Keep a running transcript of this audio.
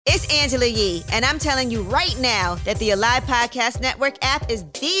It's Angela Yee, and I'm telling you right now that the Alive Podcast Network app is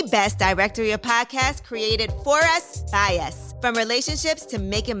the best directory of podcasts created for us, by us. From relationships to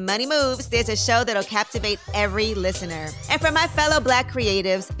making money moves, there's a show that'll captivate every listener. And for my fellow Black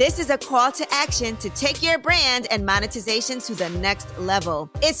creatives, this is a call to action to take your brand and monetization to the next level.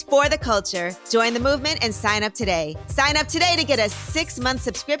 It's for the culture. Join the movement and sign up today. Sign up today to get a 6-month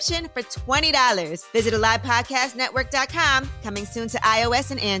subscription for $20. Visit AlivePodcastNetwork.com, coming soon to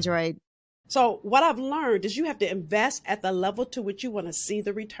iOS and Android. So what I've learned is you have to invest at the level to which you want to see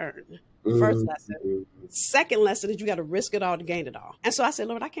the return. First lesson. Second lesson is you got to risk it all to gain it all. And so I said,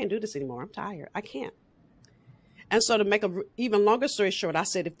 Lord, I can't do this anymore. I'm tired. I can't. And so to make a even longer story short, I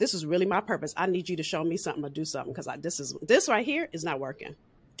said, if this is really my purpose, I need you to show me something or do something, because this right here is not working.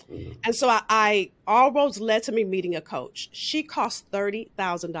 And so I all roads led to me meeting a coach. She cost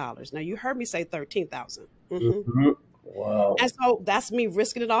 $30,000. Now you heard me say $13,000. Wow. And so that's me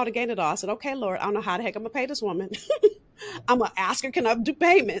risking it all to gain it all. I said, okay, Lord, I don't know how the heck I'm gonna pay this woman. I'm gonna ask her, can I do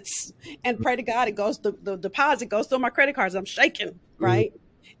payments? And pray to God, the deposit goes through my credit cards. I'm shaking, right?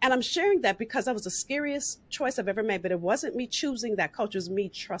 And I'm sharing that because that was the scariest choice I've ever made. But it wasn't me choosing that coach, it was me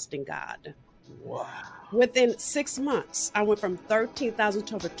trusting God. Wow. Within 6 months, I went from $13,000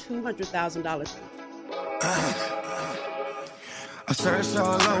 to over $200,000. I searched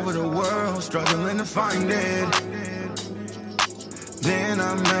all over the world, struggling to find it. Then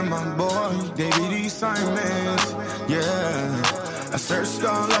I met my boy, David D. Simons. Yeah, I searched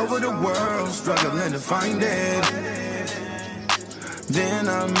all over the world, struggling to find it. Then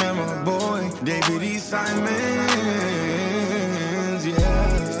I met my boy, David D. Simons.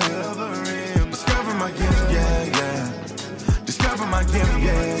 Yeah, discover my gift, yeah. Discover my gift,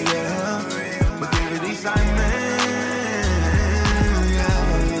 yeah. With David D. Simons.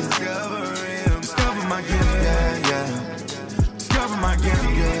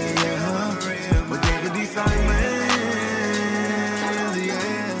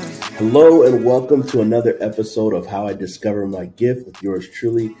 Hello and welcome to another episode of How I Discover My Gift with yours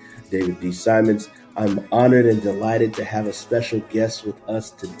truly, David D. Simons. I'm honored and delighted to have a special guest with us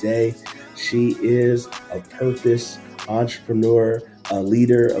today. She is a purpose entrepreneur, a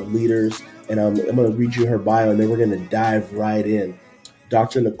leader of leaders, and I'm going to read you her bio and then we're going to dive right in.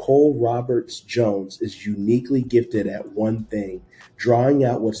 Dr. Nicole Roberts Jones is uniquely gifted at one thing, drawing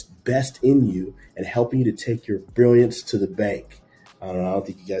out what's best in you and helping you to take your brilliance to the bank. I don't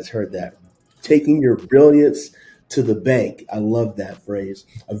think you guys heard that. Taking your brilliance to the bank. I love that phrase.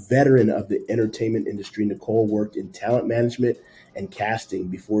 A veteran of the entertainment industry, Nicole worked in talent management and casting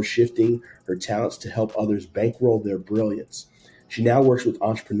before shifting her talents to help others bankroll their brilliance. She now works with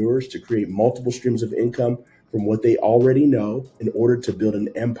entrepreneurs to create multiple streams of income from what they already know in order to build an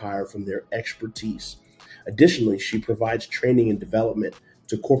empire from their expertise. Additionally, she provides training and development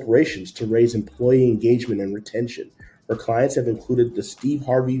to corporations to raise employee engagement and retention. Her clients have included the Steve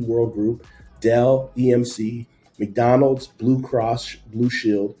Harvey World Group, Dell EMC, McDonald's, Blue Cross Blue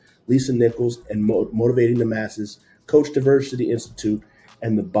Shield, Lisa Nichols, and Motivating the Masses, Coach Diversity Institute,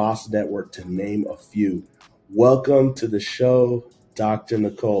 and the Boss Network, to name a few. Welcome to the show, Dr.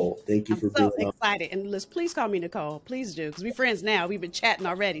 Nicole. Thank you for being on. I'm so excited. And Liz, please call me Nicole. Please do, because we're friends now. We've been chatting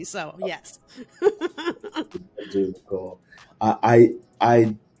already, so yes. Nicole. I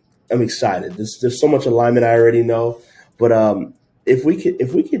am excited. There's so much alignment I already know. But if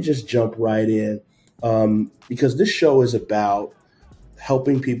we could just jump right in, because this show is about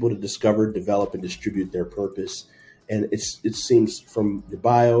helping people to discover, develop, and distribute their purpose. And it seems from your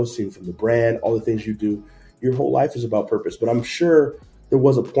bio, seems from the brand, all the things you do, your whole life is about purpose. But I'm sure there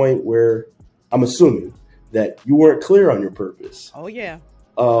was a point where I'm assuming that you weren't clear on your purpose. Oh yeah.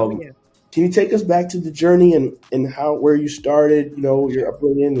 Can you take us back to the journey and where you started, your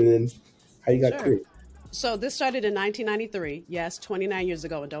upbringing, and then how you got clear? So this started in 1993. Yes, 29 years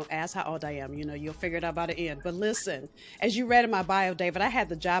ago. And don't ask how old I am. You'll figure it out by the end. But listen, as you read in my bio, David, I had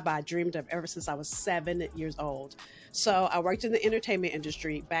the job I dreamed of ever since I was 7 years old. So I worked in the entertainment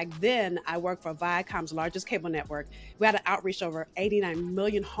industry. Back then, I worked for Viacom's largest cable network. We had an outreach to over 89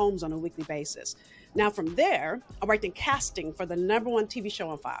 million homes on a weekly basis. Now from there, I worked in casting for the #1 TV show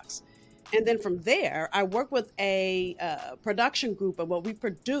on Fox. And then from there, I worked with a production group, and what we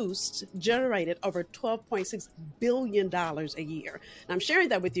produced generated over $12.6 billion a year. And I'm sharing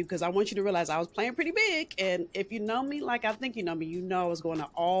that with you because I want you to realize I was playing pretty big. And if you know me like I think you know me, I was going to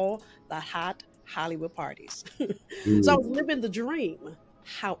all the hot Hollywood parties. So I was living the dream.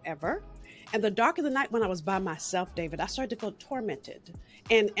 However, in the dark of the night when I was by myself, David, I started to feel tormented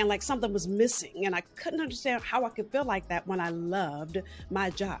and like something was missing. And I couldn't understand how I could feel like that when I loved my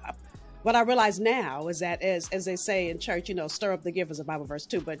job. What I realize now is that as they say in church, stir up the gift is a Bible verse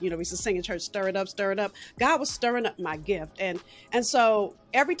too, but we used to sing in church, stir it up, stir it up. God was stirring up my gift. And so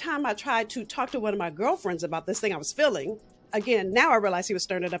every time I tried to talk to one of my girlfriends about this thing I was feeling, again, now I realize he was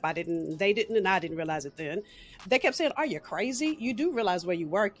stirring it up. They didn't, and I didn't realize it then. They kept saying, are you crazy? You do realize where you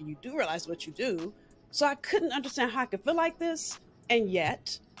work and you do realize what you do. So I couldn't understand how I could feel like this. And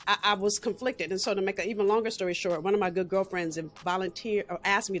yet I was conflicted. And so to make an even longer story short, one of my good girlfriends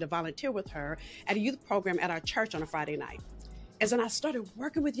asked me to volunteer with her at a youth program at our church on a Friday night. As then I started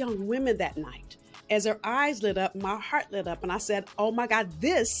working with young women that night. As their eyes lit up, my heart lit up. And I said, oh my God,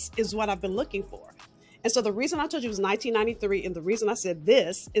 this is what I've been looking for. And so the reason I told you it was 1993, and the reason I said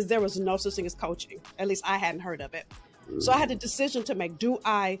this is there was no such thing as coaching. At least I hadn't heard of it. So I had a decision to make. Do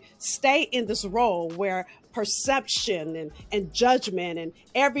I stay in this role where perception and judgment and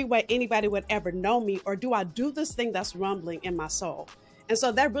every way anybody would ever know me, or do I do this thing that's rumbling in my soul? And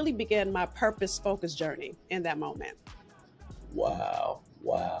so that really began my purpose-focused journey in that moment. Wow.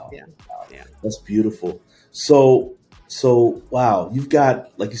 Yeah. That's beautiful. So wow, you've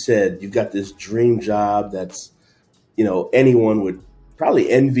got, like you said, you've got this dream job that's, anyone would probably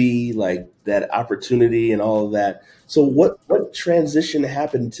envy, like that opportunity and all of that. So what transition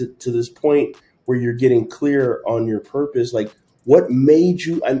happened to this point where you're getting clear on your purpose? Like what made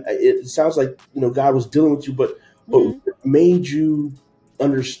you, and it sounds like, God was dealing with you, but what made you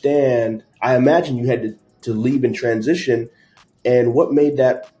understand? I imagine you had to leave and transition. And what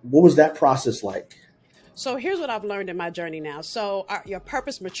was that process like? So here's what I've learned in my journey now. So your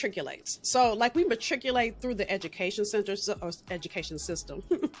purpose matriculates. So like we matriculate through the education center or education system.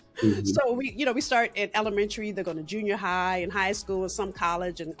 Mm-hmm. So we start at elementary, they're going to junior high and high school and some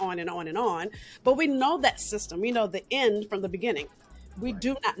college and on and on and on. But we know that system. We know the end from the beginning. We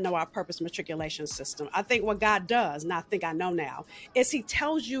do not know our purpose matriculation system. I think what God does, and I think I know now, is he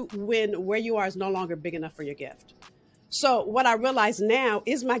tells you where you are is no longer big enough for your gift. So what I realize now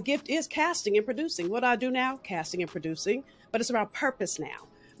is my gift is casting and producing. What do I do now? Casting and producing, but it's about purpose now.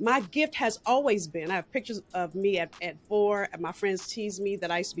 My gift has always been, I have pictures of me at 4, and my friends tease me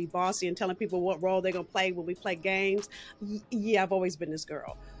that I used to be bossy and telling people what role they're going to play when we play games. Yeah, I've always been this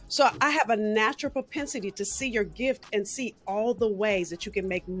girl. So I have a natural propensity to see your gift and see all the ways that you can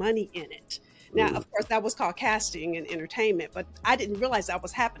make money in it. Now, of course, that was called casting and entertainment, but I didn't realize that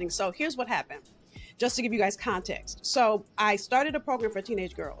was happening. So here's what happened. Just to give you guys context. So I started a program for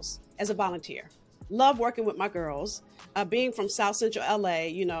teenage girls as a volunteer. Love working with my girls. Being from South Central LA,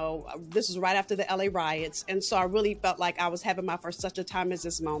 this was right after the LA riots. And so I really felt like I was having my first such a time as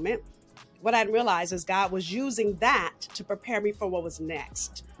this moment. What I didn't realize is God was using that to prepare me for what was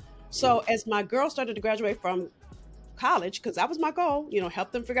next. So as my girls started to graduate from college, because that was my goal,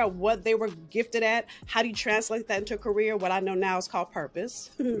 help them figure out what they were gifted at. How do you translate that into a career? What I know now is called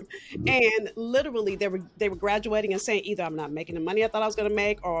purpose. And literally they were graduating and saying either I'm not making the money I thought I was going to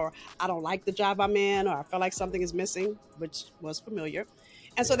make, or I don't like the job I'm in, or I feel like something is missing, which was familiar.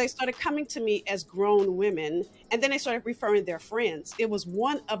 And so they started coming to me as grown women, and then they started referring their friends. It was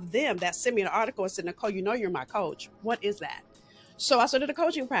one of them that sent me an article and said, Nicole, you're my coach. What is that? So I started a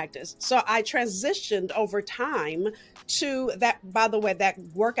coaching practice. So I transitioned over time to that. By the way, that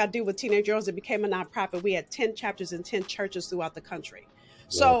work I did with teenage girls, it became a nonprofit. We had 10 chapters in 10 churches throughout the country.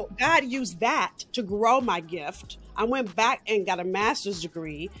 So God used that to grow my gift. I went back and got a master's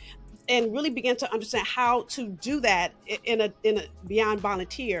degree and really began to understand how to do that in a beyond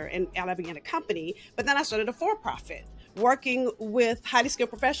volunteer. And I began a company, but then I started a for-profit, working with highly skilled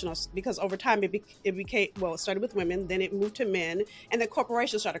professionals, because over time it became, it started with women, then it moved to men, and then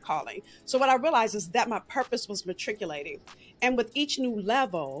corporations started calling. So what I realized is that my purpose was matriculating. And with each new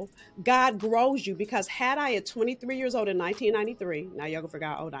level, God grows you, because had I at 23 years old in 1993, now y'all gonna figure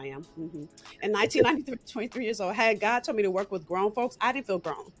out how old I am. In 1993, 23 years old, had God told me to work with grown folks, I didn't feel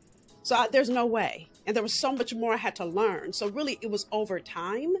grown. So there's no way. And there was so much more I had to learn. So really it was over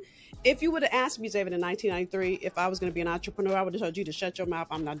time. If you would have asked me, David, in 1993, if I was going to be an entrepreneur, I would have told you to shut your mouth.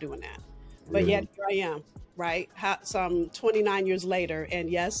 I'm not doing that. But yet here I am, right? Some 29 years later. And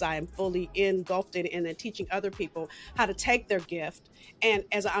yes, I am fully engulfed in it, and then teaching other people how to take their gift and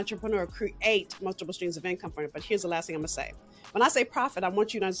as an entrepreneur, create multiple streams of income for it. But here's the last thing I'm going to say. When I say profit, I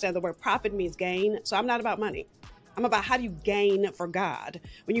want you to understand the word profit means gain. So I'm not about money. I'm about how do you gain for God.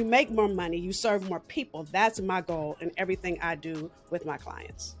 When you make more money, you serve more people. That's my goal in everything I do with my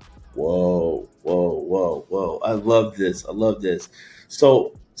clients. Whoa. I love this.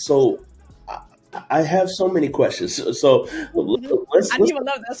 So I have so many questions. So I didn't even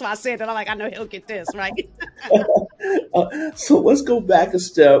love that's why I said that. I'm like, I know he'll get this, right? So let's go back a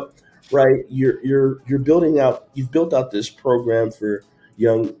step, right? You're building out, you've built out this program for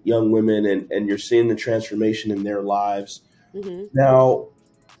young women, and you're seeing the transformation in their lives. Mm-hmm. Now,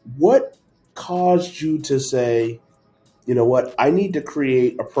 what caused you to say, you know what, I need to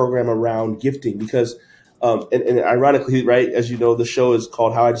create a program around gifting? Because, and ironically, right, as you know, the show is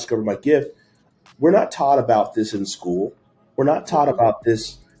called How I Discovered My Gift. We're not taught about this in school. We're not taught about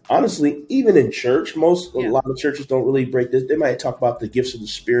this, honestly, even in church. A lot of churches don't really break this. They might talk about the gifts of the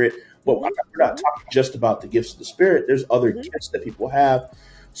Spirit, but we're not talking just about the gifts of the Spirit. There's other gifts that people have.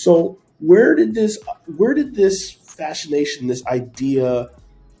 So where did this fascination, this idea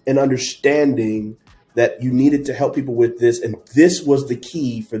and understanding that you needed to help people with this, and this was the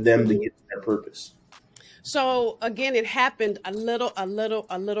key for them to get to their purpose? So again, it happened a little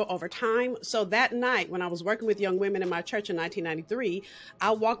over time. So that night when I was working with young women in my church in 1993, I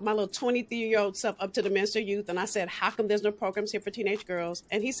walked my little 23-year-old self up to the minister of youth and I said, how come there's no programs here for teenage girls?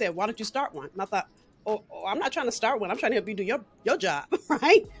 And he said, why don't you start one? And I thought, oh, I'm not trying to start one. I'm trying to help you do your job,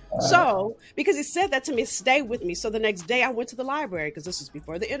 right? So because he said that to me, stay with me. So the next day I went to the library because this was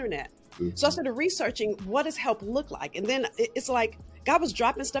before the internet. So I started researching what does help look like. And then it's like God was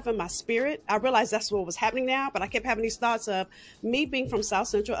dropping stuff in my spirit. I realized that's what was happening now, but I kept having these thoughts of me being from South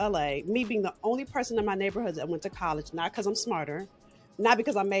Central LA, me being the only person in my neighborhood that went to college, not because I'm smarter, not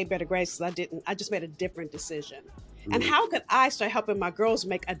because I made better grades, because I didn't. I just made a different decision. And how could I start helping my girls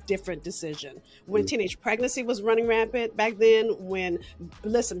make a different decision when teenage pregnancy was running rampant back then?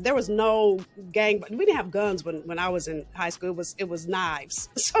 Listen, there was no gang, we didn't have guns when I was in high school. It was knives,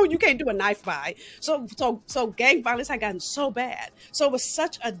 so you can't do a knife buy. So gang violence had gotten so bad. So it was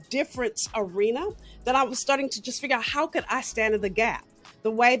such a different arena that I was starting to just figure out how could I stand in the gap.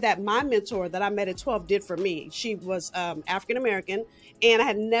 The way that my mentor that I met at 12 did for me. She was African American, and I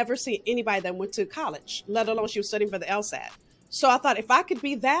had never seen anybody that went to college, let alone she was studying for the LSAT. So I thought, if I could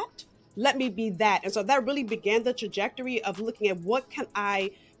be that, let me be that. And so that really began the trajectory of looking at what can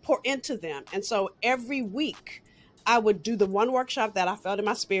I pour into them. And so every week I would do the one workshop that I felt in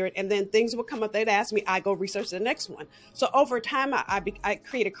my spirit, and then things would come up. They'd ask me, I go research the next one. So over time, I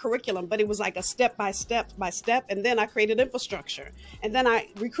created curriculum, but it was like a step by step. And then I created infrastructure, and then I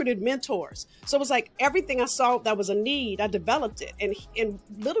recruited mentors. So it was like everything I saw that was a need, I developed it. And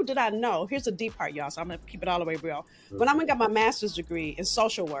little did I know, here's the deep part, y'all. So I'm going to keep it all the way real. When I went and got my master's degree in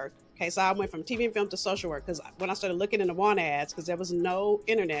social work, okay, so I went from TV and film to social work because when I started looking into want ads, because there was no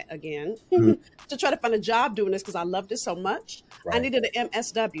internet again, to try to find a job doing this because I loved it so much, I needed an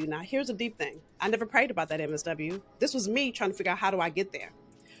MSW. Now, here's a deep thing. I never prayed about that MSW. This was me trying to figure out how do I get there.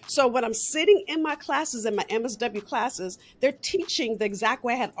 So when I'm sitting in my classes, in my MSW classes, they're teaching the exact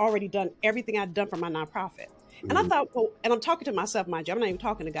way I had already done everything I'd done for my nonprofit. And I thought, well, and I'm talking to myself, mind you, I'm not even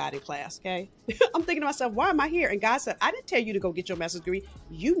talking to God in class, okay? I'm thinking to myself, why am I here? And God said, I didn't tell you to go get your master's degree.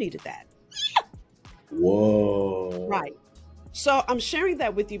 You needed that. Whoa. Right. So I'm sharing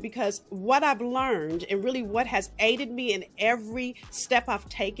that with you because what I've learned and really what has aided me in every step I've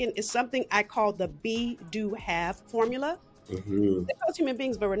taken is something I call the be, do, have formula. They call us human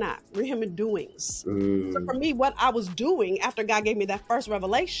beings, but we're not. We're human doings. So for me, what I was doing after God gave me that first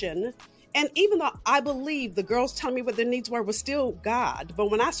revelation, and even though I believe the girls telling me what their needs were was still God,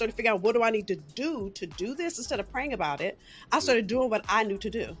 but when I started to figure out what do I need to do this, instead of praying about it, I started doing what I knew to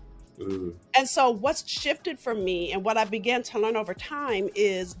do. And so what's shifted for me and what I began to learn over time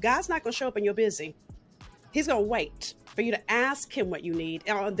is God's not going to show up when you're busy. He's going to wait for you to ask him what you need,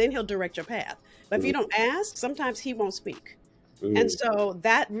 and then he'll direct your path. But if you don't ask, sometimes he won't speak. And so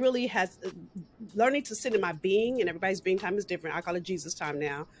that really has learning to sit in my being, and everybody's being time is different. I call it Jesus time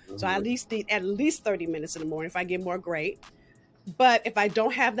now. So I at least need at least 30 minutes in the morning. If I get more, great. But if I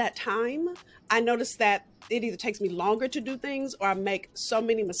don't have that time, I notice that it either takes me longer to do things or I make so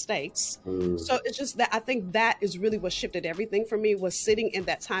many mistakes. So it's just that I think that is really what shifted everything for me, was sitting in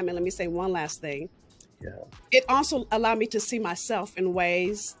that time. And let me say one last thing. It also allowed me to see myself in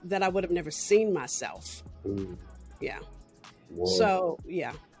ways that I would have never seen myself. Whoa. So,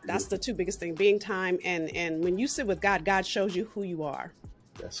 that's the two biggest things, being time. And when you sit with God, God shows you who you are.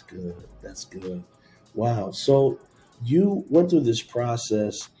 That's good. That's good. Wow. So you went through this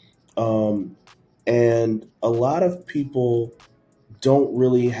process, and a lot of people don't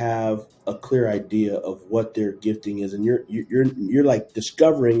really have a clear idea of what their gifting is. And you're like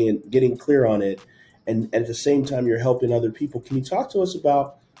discovering and getting clear on it. And at the same time, you're helping other people. Can you talk to us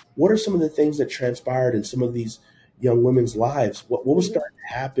about what are some of the things that transpired in some of these young women's lives? What was starting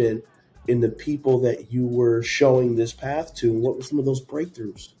to happen in the people that you were showing this path to? And what were some of those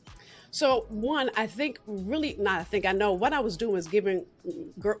breakthroughs? So one, I know what I was doing was giving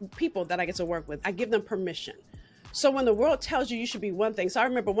people that I get to work with, I give them permission. So when the world tells you you should be one thing, so I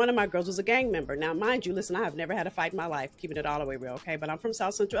remember one of my girls was a gang member. Now, mind you, listen, I have never had a fight in my life, keeping it all the way real, okay? But I'm from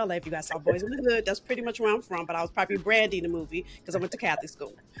South Central LA. If you guys saw Boys in the Hood, that's pretty much where I'm from. But I was probably Brandy in the movie because I went to Catholic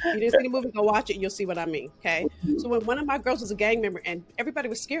school. If you didn't see the movie, go watch it and you'll see what I mean, okay? So when one of my girls was a gang member and everybody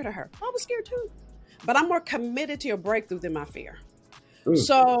was scared of her, I was scared too. But I'm more committed to your breakthrough than my fear.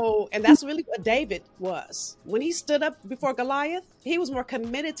 So, and that's really what David was. When he stood up before Goliath, he was more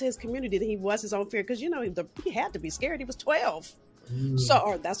committed to his community than he was his own fear. Because, you know, he had to be scared. He was 12. So,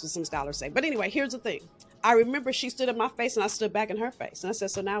 or that's what some scholars say. But anyway, here's the thing. I remember she stood in my face and I stood back in her face. And I said,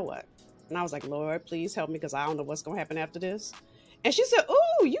 so now what? And I was like, Lord, please help me because I don't know what's going to happen after this. And she said,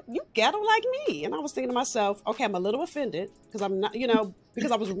 ooh, you ghetto like me. And I was thinking to myself, okay, I'm a little offended because I'm not, you know, because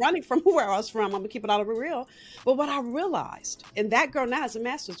I was running from where I was from. I'm going to keep it all over real. But what I realized, and that girl now has a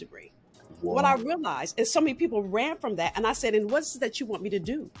master's degree. Wow. What I realized is so many people ran from that. And I said, and what's it that you want me to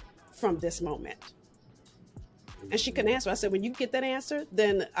do from this moment? And she couldn't answer. I said, when you get that answer,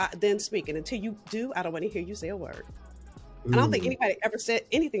 then speak. And until you do, I don't want to hear you say a word. I don't think anybody ever said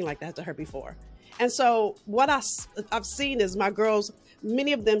anything like that to her before. And so what I've seen is my girls,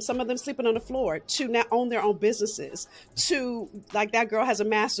 many of them, some of them sleeping on the floor, to now own their own businesses, to like that girl has a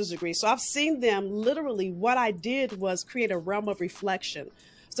master's degree. So I've seen them literally, what I did was create a realm of reflection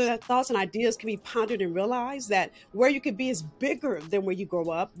so that thoughts and ideas can be pondered and realized that where you could be is bigger than where you grow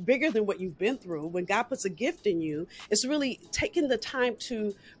up, bigger than what you've been through. When God puts a gift in you, it's really taking the time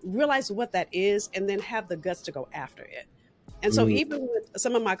to realize what that is and then have the guts to go after it. And so even with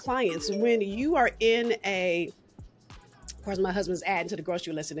some of my clients, when you are in of course, my husband's adding to the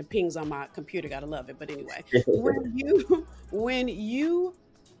grocery list and it pings on my computer. Gotta love it. But anyway, when you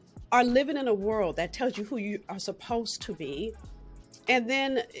are living in a world that tells you who you are supposed to be, and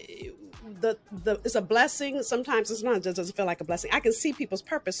then it's a blessing. Sometimes it's not. It doesn't feel like a blessing. I can see people's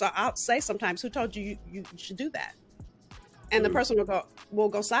purpose. So I'll say sometimes, who told you you should do that? And the person will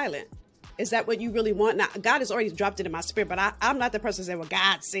go silent. Is that what you really want? Now, God has already dropped it in my spirit, but I'm not the person that said, well,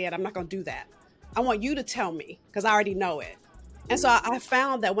 God said, I'm not going to do that. I want you to tell me because I already know it. And so I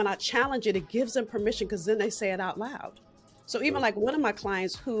found that when I challenge it, it gives them permission because then they say it out loud. So even like one of my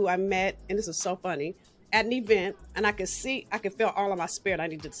clients who I met, and this is so funny, at an event, and I could feel all of my spirit. I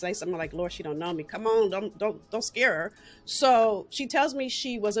needed to say something like, Lord, she don't know me. Come on, don't scare her. So she tells me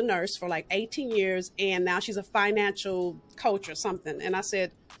she was a nurse for like 18 years and now she's a financial coach or something. And I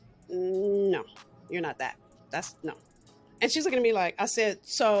said, no, you're not that. That's no. And she's looking at me like, I said,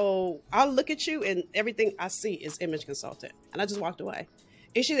 so I'll look at you and everything I see is image consultant. And I just walked away.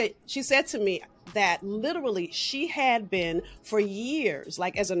 And she said to me that literally she had been for years,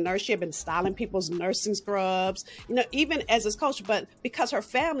 like as a nurse, she had been styling people's nursing scrubs, you know, even as a coach, but because her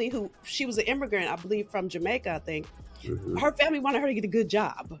family, she was an immigrant, I believe from Jamaica, I think, her family wanted her to get a good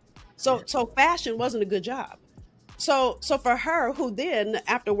job. So fashion wasn't a good job. So for her, who then,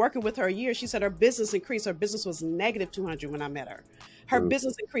 after working with her a year, she said her business increased. Her business was negative 200 when I met her. Her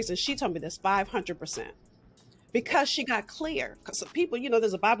business increased, and she told me this, 500%. Because she got clear. Because people, you know,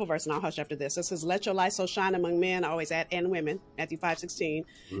 there's a Bible verse, and I'll hush after this. It says, let your light so shine among men, I always add, and women, Matthew 5:16.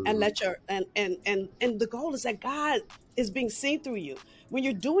 And let your, and the goal is that God is being seen through you. When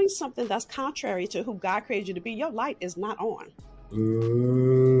you're doing something that's contrary to who God created you to be, your light is not on.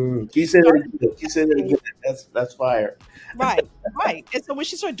 Can you say that again? That's fire. Right. And so when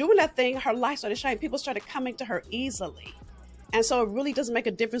she started doing that thing, her light started shining. People started coming to her easily. And so it really doesn't make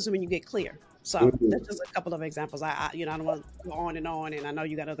a difference when you get clear. So that's just a couple of examples. I don't want to go on, and I know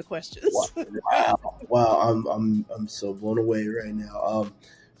you got other questions. Wow. I'm so blown away right now.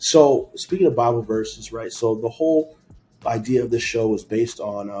 So speaking of Bible verses, right? So the whole idea of this show was based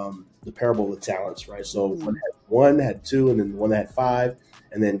on the parable of the talents, right? So one had two, and then one that had five,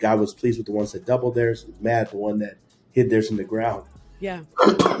 and then God was pleased with the ones that doubled theirs, and was mad at the one that hid theirs in the ground. Yeah.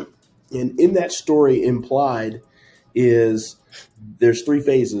 And in that story implied is there's three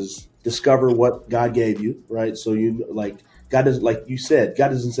phases. Discover what God gave you, right? So God doesn't, like you said, God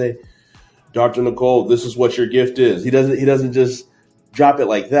doesn't say, Dr. Nicole, this is what your gift is. He doesn't just drop it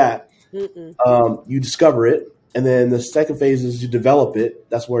like that. You discover it. And then the second phase is you develop it.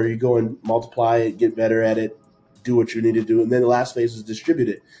 That's where you go and multiply it, get better at it, do what you need to do. And then the last phase is distribute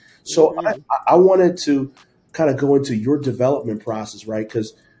it. So I wanted to kind of go into your development process, right?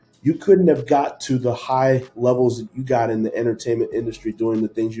 Because you couldn't have got to the high levels that you got in the entertainment industry doing the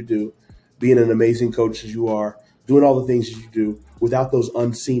things you do, being an amazing coach as you are, doing all the things you do without those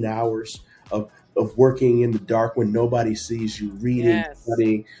unseen hours of working in the dark when nobody sees you, reading,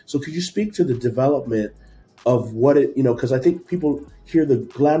 studying. So could you speak to the development of what it, because I think people hear the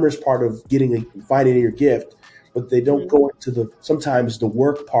glamorous part of finding your gift, but they don't go into sometimes the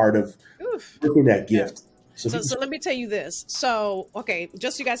work part of working that gift. So let me tell you this. So, okay,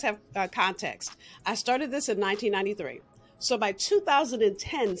 just so you guys have context, I started this in 1993. So by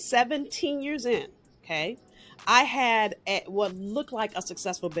 2010, 17 years in, okay, I had what looked like a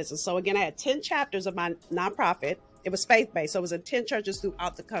successful business. So again, I had 10 chapters of my nonprofit. It was faith-based. So it was in 10 churches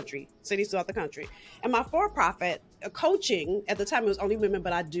throughout the country, cities throughout the country. And my for-profit coaching, at the time it was only women,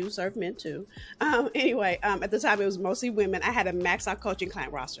 but I do serve men too. At the time it was mostly women. I had a max out coaching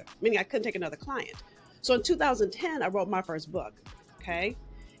client roster, meaning I couldn't take another client. So in 2010, I wrote my first book, okay?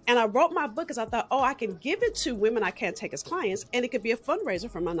 And I wrote my book because I thought, I can give it to women I can't take as clients, and it could be a fundraiser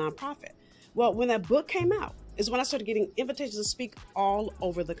for my nonprofit. Well, when that book came out is when I started getting invitations to speak all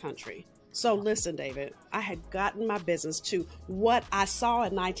over the country. So listen, David, I had gotten my business to what I saw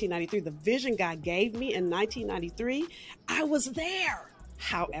in 1993, the vision God gave me in 1993. I was there.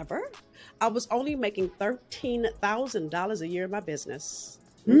 However, I was only making $13,000 a year in my business.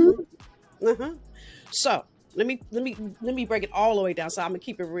 Mm-hmm. So let me break it all the way down. So I'm gonna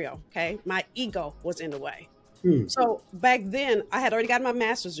keep it real. Okay. My ego was in the way. So back then I had already got my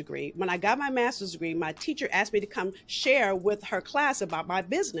master's degree. When I got my master's degree, my teacher asked me to come share with her class about my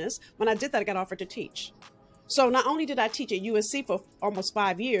business. When I did that, I got offered to teach. So not only did I teach at USC for almost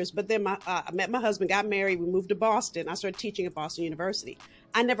 5 years, but then I met my husband, got married, we moved to Boston. I started teaching at Boston University.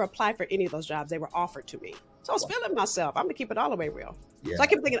 I never applied for any of those jobs. They were offered to me. So I was feeling myself. I'm gonna keep it all the way real. Yeah. So I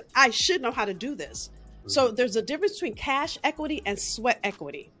kept thinking I should know how to do this. So there's a difference between cash equity and sweat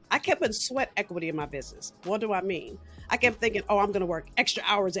equity. I kept putting sweat equity in my business. What do I mean? I kept thinking, I'm going to work extra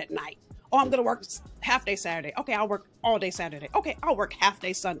hours at night. I'm going to work half day Saturday. Okay, I'll work all day Saturday. Okay, I'll work half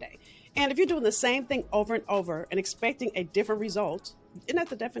day Sunday. And if you're doing the same thing over and over and expecting a different result, isn't that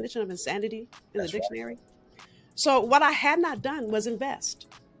the definition of insanity in the dictionary? Right. So what I had not done was invest.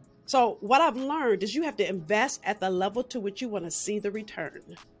 So what I've learned is you have to invest at the level to which you want to see the return.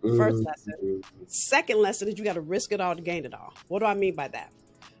 First lesson. Second lesson is you got to risk it all to gain it all. What do I mean by that?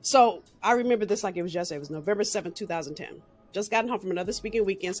 So I remember this like it was yesterday. It was November 7th, 2010. Just gotten home from another speaking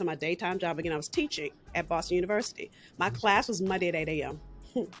weekend. So my daytime job, again, I was teaching at Boston University. My class was Monday at 8 a.m.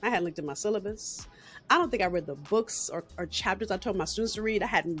 I hadn't looked at my syllabus. I don't think I read the books or chapters I told my students to read. I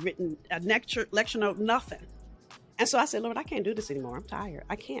hadn't written a lecture note, nothing. And so I said, Lord, I can't do this anymore. I'm tired.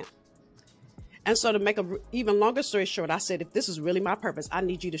 I can't. And so to make a even longer story short, I said, if this is really my purpose, I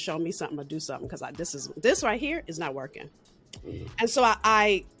need you to show me something or do something because this right here is not working. And so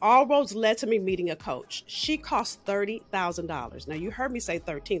I all roads led to me meeting a coach. She cost $30,000. Now you heard me say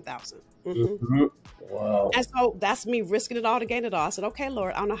 $13,000. Wow. And so that's me risking it all to gain it all. I said, okay,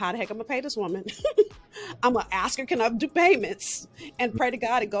 Lord, I don't know how the heck I'm gonna pay this woman. I'm gonna ask her, can I do payments? And pray to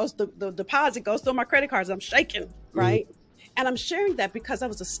God, the deposit goes through my credit cards. I'm shaking, right? And I'm sharing that because that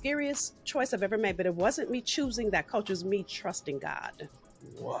was the scariest choice I've ever made. But it wasn't me choosing that coach, it was me trusting God.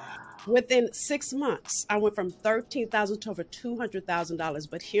 Wow. Within 6 months, I went from $13,000 to over $200,000.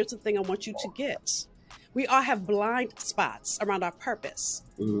 But here's the thing I want you to get. We all have blind spots around our purpose.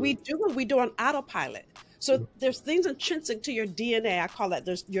 We do what we do on autopilot. So there's things intrinsic to your DNA. I call that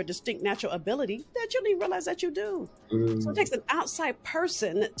your distinct natural ability that you don't even realize that you do. So it takes an outside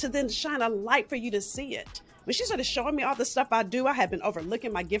person to then shine a light for you to see it. When she started showing me all the stuff I do, I had been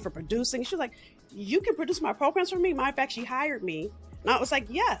overlooking my gift for producing. She was like, you can produce my programs for me? Matter of fact, she hired me. And I was like,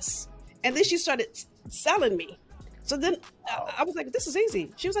 yes. And then she started selling me. So then I was like, this is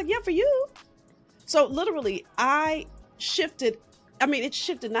easy. She was like, yeah, for you. So literally it shifted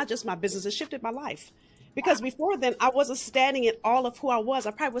not just my business, it shifted my life. Because before then, I wasn't standing in all of who I was.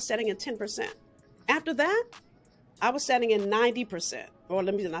 I probably was standing in 10%. After that, I was standing in 90%. Or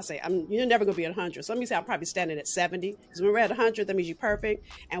let me not say, you're never going to be at 100. So let me say I'm probably standing at 70. Because when we're at 100, that means you're perfect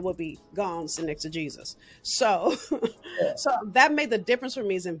and we'll be gone sitting next to Jesus. So, so that made the difference for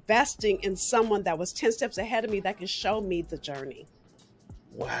me is investing in someone that was 10 steps ahead of me that can show me the journey.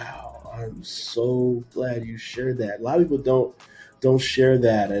 Wow. I'm so glad you shared that. A lot of people don't share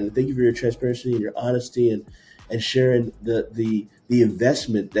that. And thank you for your transparency and your honesty and sharing the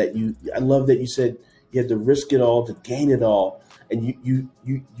investment that I love that you said you had to risk it all to gain it all. And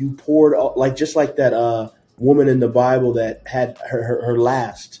you poured all, just like that woman in the Bible that had her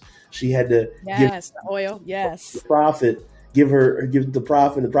last. She had to give the oil. Yes. The prophet give the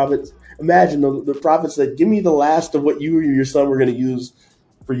prophet. The prophet, imagine the prophet said, give me the last of what you and your son were going to use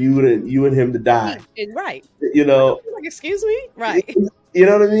for you and him to die. Right. You know, like, excuse me. Right. You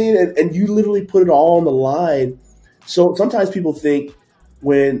know what I mean? And you literally put it all on the line. So sometimes people think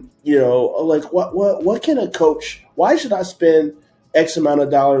when, what can a coach, why should I spend X amount of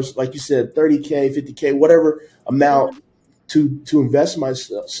dollars, like you said, 30K, 50K, whatever amount to invest in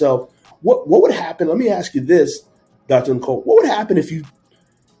myself? What would happen? Let me ask you this, Dr. Nicole. What would happen if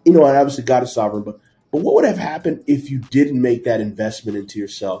and obviously God is sovereign, but But what would have happened if you didn't make that investment into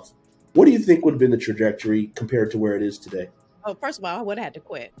yourself? What do you think would have been the trajectory compared to where it is today? Oh, first of all, I would have had to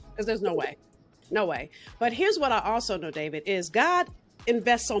quit because there's no way. No way. But here's what I also know, David, is God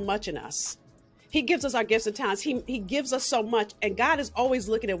invests so much in us. He gives us our gifts and talents. He gives us so much. And God is always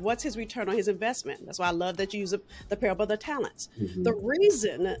looking at what's his return on his investment. That's why I love that you use the parable of the talents. Mm-hmm. The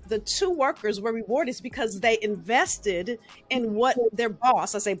reason the two workers were rewarded is because they invested in what their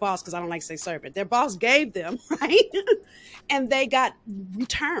boss, I say boss because I don't like to say servant, their boss gave them, right? And they got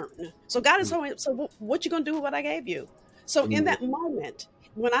return. So God is saying, so what you going to do with what I gave you? So in that moment,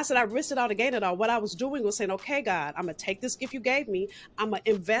 when I said I risked it all to gain it all, what I was doing was saying, okay, God, I'm going to take this gift you gave me. I'm going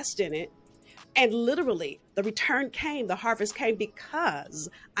to invest in it. And literally the return came, the harvest came because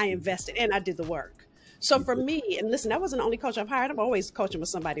I invested and I did the work. So for me, and listen, that wasn't the only coach I've hired. I'm always coaching with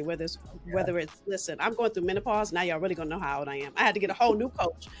somebody, whether it's, listen, I'm going through menopause. Now y'all really gonna know how old I am. I had to get a whole new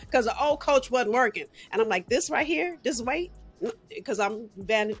coach because the old coach wasn't working. And I'm like, this right here, this weight, because I'm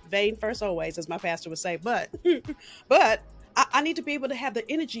vain first always, as my pastor would say, but I need to be able to have the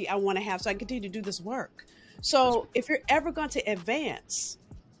energy I want to have so I can continue to do this work. So if you're ever going to advance,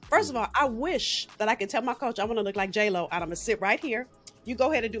 first of all, I wish that I could tell my coach, I want to look like J-Lo, and I'm going to sit right here. You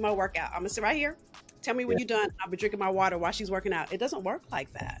go ahead and do my workout. I'm going to sit right here. Tell me when you're done. I'll be drinking my water while she's working out. It doesn't work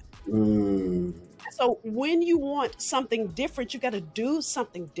like that. So when you want something different, you got to do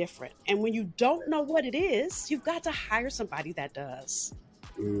something different. And when you don't know what it is, you've got to hire somebody that does.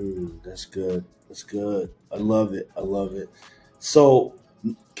 That's good. That's good. I love it. I love it. So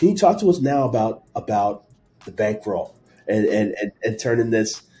can you talk to us now about the bankroll and turning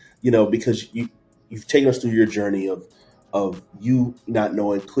this, because you've taken us through your journey of you not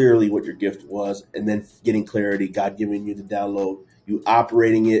knowing clearly what your gift was and then getting clarity, God giving you the download, you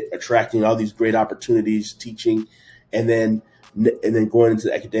operating it, attracting all these great opportunities, teaching, and then going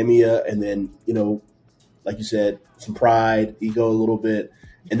into academia, and then, like you said, some pride, ego a little bit,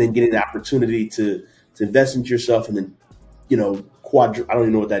 and then getting the opportunity to invest into yourself, and then, I don't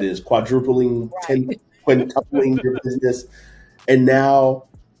even know what that is, quadrupling, quintupling your business. And now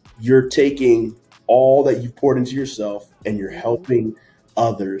you're taking all that you've poured into yourself and you're helping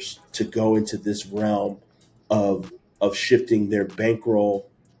others to go into this realm of shifting their bankroll,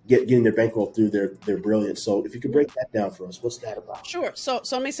 getting their bankroll through their brilliance. So if you could break that down for us, what's that about? Sure. So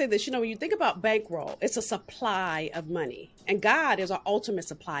let me say this, when you think about bankroll, it's a supply of money, and God is our ultimate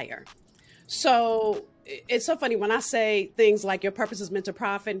supplier. So it's so funny when I say things like your purpose is meant to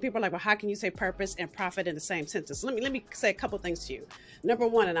profit, and people are like, well, how can you say purpose and profit in the same sentence? Let me say a couple things to you. Number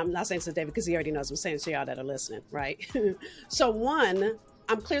one, and I'm not saying this to David because he already knows, I'm saying to y'all that are listening, right? So one,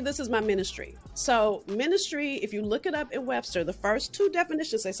 I'm clear this is my ministry. So ministry, if you look it up in Webster, the first two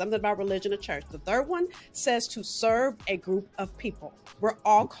definitions say something about religion or church. The third one says to serve a group of people. We're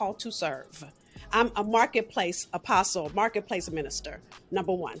all called to serve. I'm a marketplace apostle, marketplace minister,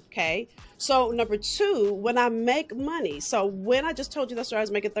 number one, okay? So number two, when I make money, so when I just told you that story, I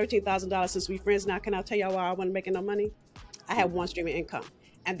was making $13,000 since we friends now, can I tell y'all why I wasn't making no money? I had one stream of income,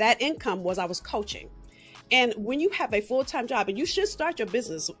 and that income was I was coaching. And when you have a full-time job, and you should start your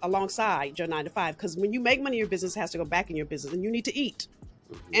business alongside your 9 to 5, because when you make money, your business has to go back in your business, and you need to eat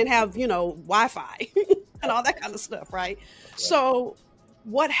and have, Wi-Fi and all that kind of stuff, right? So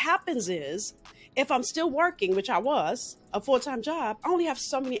what happens is, if I'm still working, which I was, a full-time job, I only have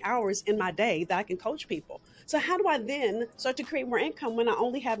so many hours in my day that I can coach people. So how do I then start to create more income when I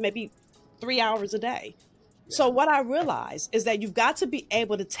only have maybe 3 hours a day? So what I realize is that you've got to be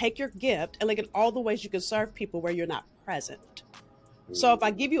able to take your gift and look at all the ways you can serve people where you're not present. So if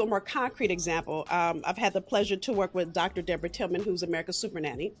I give you a more concrete example, I've had the pleasure to work with Dr. Deborah Tillman, who's America's Super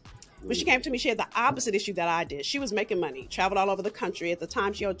Nanny. When she came to me, she had the opposite issue that I did. She was making money, traveled all over the country. At the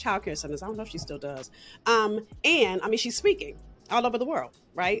time, she owned childcare centers. I don't know if she still does. She's speaking all over the world,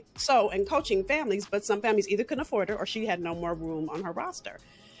 right? So, and coaching families, but some families either couldn't afford her or she had no more room on her roster.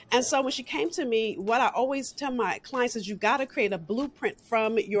 And so when she came to me, what I always tell my clients is you got to create a blueprint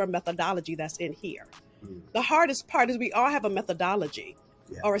from your methodology that's in here. The hardest part is we all have a methodology.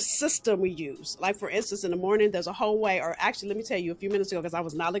 Or a system we use. Like, for instance, in the morning, there's a whole way, or actually, let me tell you, a few minutes ago, because I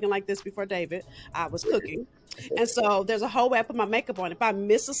was not looking like this before David, I was cooking. And so there's a whole way I put my makeup on. If I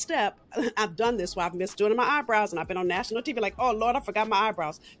miss a step, I've done this where I've missed doing my eyebrows, and I've been on national TV like, oh, Lord, I forgot my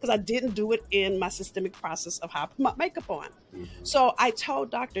eyebrows, because I didn't do it in my systemic process of how I put my makeup on. So I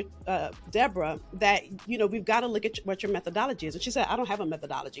told Dr. Deborah that, we've got to look at what your methodology is. And she said, I don't have a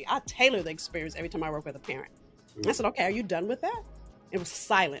methodology. I tailor the experience every time I work with a parent. I said, okay, are you done with that? It was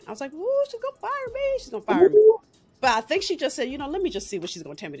silent. I was like, ooh, she's going to fire me. She's going to fire me. But I think she just said, let me just see what she's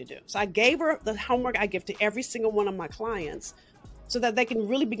going to tell me to do. So I gave her the homework I give to every single one of my clients so that they can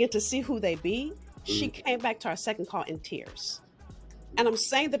really begin to see who they be She came back to our second call in tears. And I'm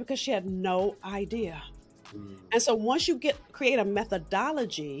saying that because she had no idea. And so once you create a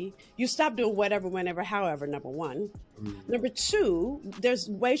methodology, you stop doing whatever, whenever, however, number one. Number two, there's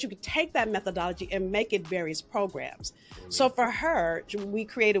ways you can take that methodology and make it various programs. So for her, we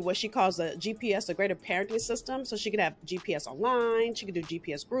created what she calls a GPS, a greater parenting system. So she could have GPS online, she could do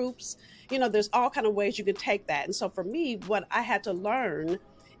GPS groups. There's all kind of ways you can take that. And so for me, what I had to learn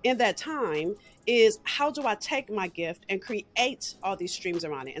in that time is how do I take my gift and create all these streams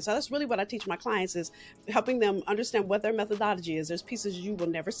around it? And so that's really what I teach my clients, is helping them understand what their methodology is. There's pieces you will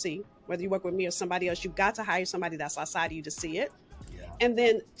never see, whether you work with me or somebody else. You've got to hire somebody that's outside of you to see it. Yeah. And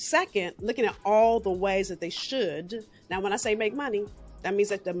then second, looking at all the ways that they should. Now, when I say make money, that means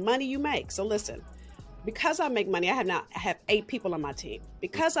that the money you make. So listen, because I make money, I have 8 people on my team.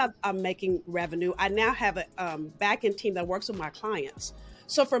 Because I'm making revenue, I now have a back-end team that works with my clients.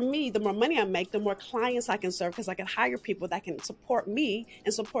 So for me, the more money I make, the more clients I can serve, because I can hire people that can support me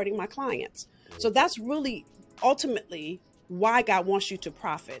in supporting my clients. So that's really ultimately why God wants you to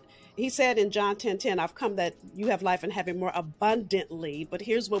profit. He said in John 10:10, I've come that you have life and have it more abundantly. But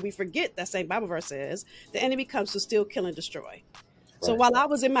here's what we forget, that same Bible verse says, the enemy comes to steal, kill, and destroy. Right. So while I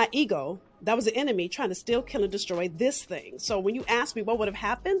was in my ego, that was the enemy trying to steal, kill, and destroy this thing. So when you ask me what would have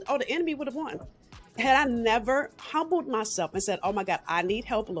happened, the enemy would have won. Had I never humbled myself and said, oh my God, I need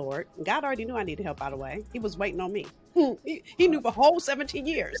help, Lord. God already knew I needed help, by the way. He was waiting on me. He knew for whole 17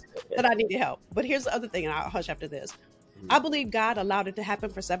 years that I needed help. But here's the other thing, and I'll hush after this. I believe God allowed it to happen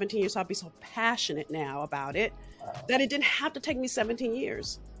for 17 years. So I'll be so passionate now about it that it didn't have to take me 17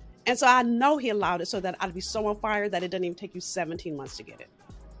 years. And so I know he allowed it so that I'd be so on fire that it doesn't even take you 17 months to get it.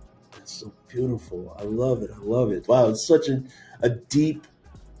 That's so beautiful. I love it. I love it. Wow. It's such a deep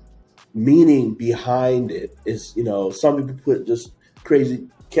meaning behind it. Is, some people put just crazy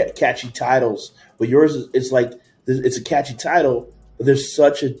catchy titles, but yours is like, it's a catchy title, but there's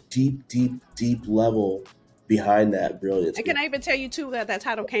such a deep level behind that brilliance. And can I even tell you too that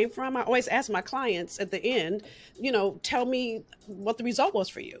title came from? I always ask my clients at the end, tell me what the result was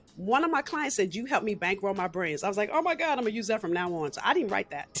for you. One of my clients said, you helped me bankroll my brains. I was like, oh my God, I'm gonna use that from now on. So I didn't write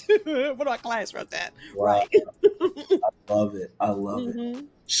that. One of my clients wrote that. Wow. Right. I love it. I love it.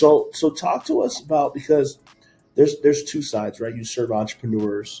 So talk to us about, because there's two sides, right? You serve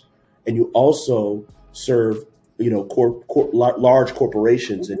entrepreneurs and you also serve, large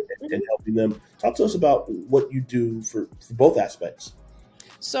corporations and helping them. Talk to us about what you do for both aspects.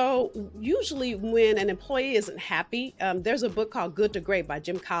 So usually when an employee isn't happy, there's a book called Good to Great by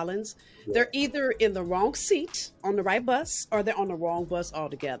Jim Collins. Yeah. They're either in the wrong seat on the right bus or they're on the wrong bus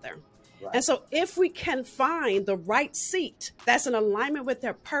altogether. Right. And so if we can find the right seat that's in alignment with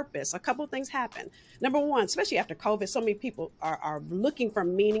their purpose, a couple of things happen. Number one, especially after COVID, so many people are looking for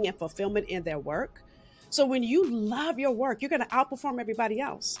meaning and fulfillment in their work. So when you love your work, you're going to outperform everybody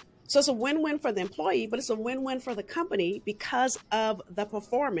else. So it's a win-win for the employee, but it's a win-win for the company because of the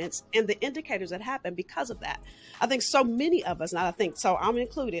performance and the indicators that happen because of that. I think so many of us, so I'm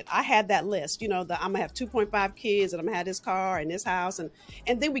included, I had that list, I'm going to have 2.5 kids and I'm going to have this car and this house. And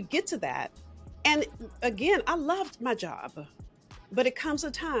then we get to that. And again, I loved my job, but it comes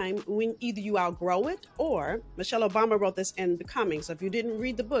a time when either you outgrow it or Michelle Obama wrote this in Becoming. So if you didn't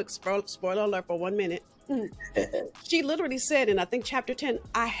read the book, spoiler alert for 1 minute, she literally said in, I think, chapter 10,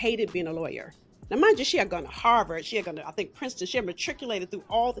 I hated being a lawyer. Now, mind you, she had gone to Harvard. She had gone to, I think, Princeton. She had matriculated through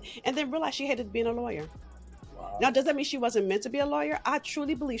and then realized she hated being a lawyer. Wow. Now, does that mean she wasn't meant to be a lawyer? I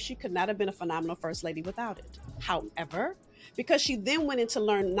truly believe she could not have been a phenomenal first lady without it. However, because she then went into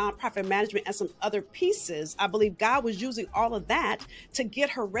learn nonprofit management and some other pieces, I believe God was using all of that to get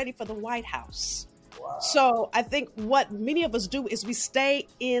her ready for the White House. Wow. So I think what many of us do is we stay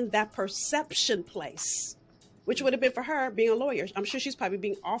in that perception place, which would have been for her being a lawyer. I'm sure she's probably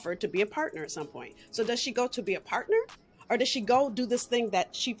being offered to be a partner at some point. So does she go to be a partner, or does she go do this thing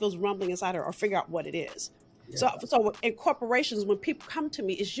that she feels rumbling inside her, or figure out what it is? Yeah. So in corporations, when people come to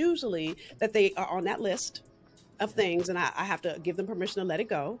me, it's usually that they are on that list of things and I have to give them permission to let it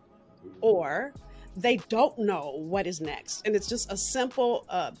go, or they don't know what is next. And it's just a simple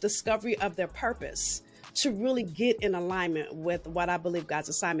discovery of their purpose to really get in alignment with what I believe God's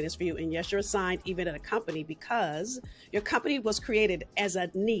assignment is for you. And yes, you're assigned even at a company because your company was created as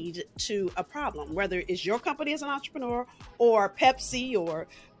a need to a problem, whether it's your company as an entrepreneur or Pepsi or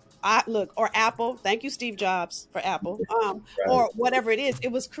Apple. Thank you, Steve Jobs, for Apple, or whatever it is.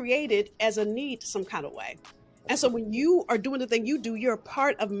 It was created as a need some kind of way. And so when you are doing the thing you do, you're a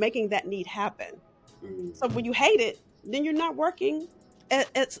part of making that need happen. So when you hate it, then you're not working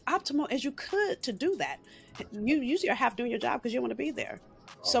as optimal as you could to do that. You usually are half doing your job because you want to be there.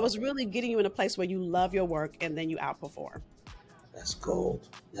 So it's really getting you in a place where you love your work and then you outperform. That's gold.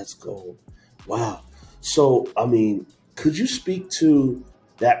 That's gold. Wow. So, I mean, could you speak to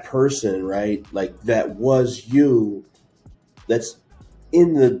that person, right? Like that was you, that's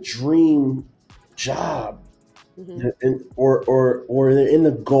in the dream job, or they're in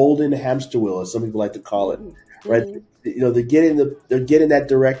the golden hamster wheel, as some people like to call it, right? You know, they're getting that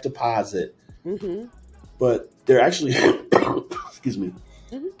direct deposit, but they're actually, excuse me,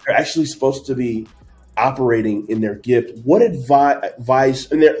 they're actually supposed to be operating in their gift. What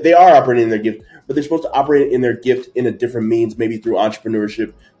advice, and they are operating in their gift, but they're supposed to operate in their gift in a different means, maybe through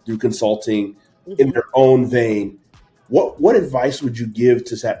entrepreneurship, through consulting, in their own vein. What advice would you give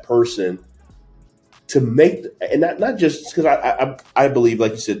to that person to make, and not just because I believe,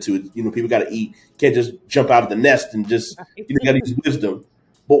 like you said too, you know, people got to eat, can't just jump out of the nest and just, you know, got to use wisdom.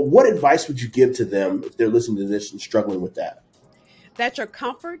 But what advice would you give to them if they're listening to this and struggling with that? That your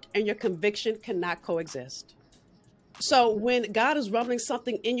comfort and your conviction cannot coexist. So when God is rumbling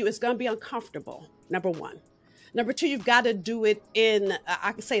something in you, it's going to be uncomfortable, number one. Number two, you've got to do it in,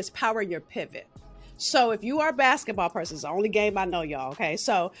 I can say it's power your pivot. So if you are a basketball person, it's the only game I know, y'all, okay?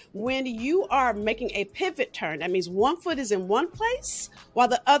 So when you are making a pivot turn, that means one foot is in one place while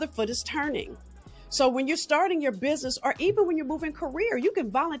the other foot is turning. So when you're starting your business, or even when you're moving career, you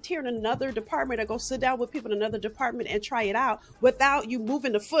can volunteer in another department or go sit down with people in another department and try it out without you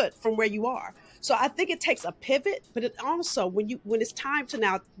moving the foot from where you are. So I think it takes a pivot, but it also, when it's time to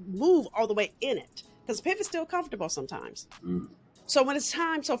now move all the way in it, because pivot's still comfortable sometimes. So when it's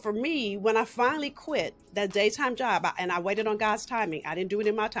time, so for me, when I finally quit that daytime job, and I waited on God's timing, I didn't do it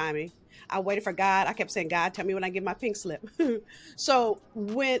in my timing. I waited for God. I kept saying, God, tell me when I get my pink slip. So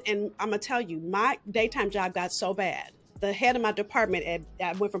and I'm going to tell you, my daytime job got so bad. The head of my department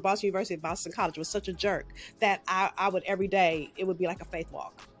I went from Boston University to Boston College was such a jerk that I would every day, it would be like a faith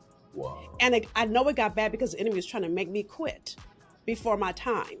walk. Wow. And I know it got bad because the enemy was trying to make me quit before my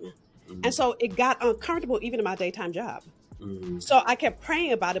time. And so it got uncomfortable even in my daytime job. So I kept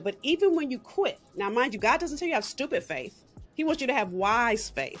praying about it. But even when you quit, now mind you, God doesn't tell you to have stupid faith. He wants you to have wise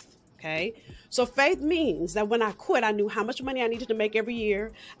faith. Okay. So faith means that when I quit, I knew how much money I needed to make every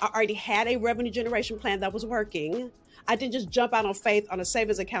year. I already had a revenue generation plan that was working. I didn't just jump out on faith on a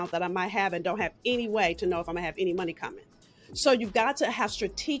savings account that I might have and don't have any way to know if I'm gonna have any money coming. So you've got to have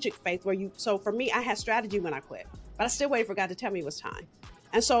strategic faith so for me, I had strategy when I quit, but I still waited for God to tell me it was time.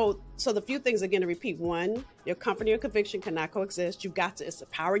 And so the few things, again, to repeat: one, your comfort and your conviction cannot coexist. You've got to, it's the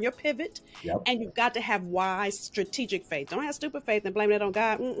power in your pivot. Yep. And you've got to have wise, strategic faith. Don't have stupid faith and blame that on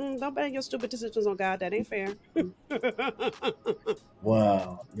God. Don't blame your stupid decisions on God. That ain't fair.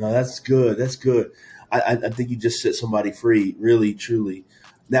 Wow. No, that's good. That's good. I think you just set somebody free, really, truly.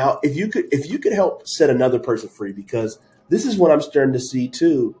 Now, if you could help set another person free, because this is what I'm starting to see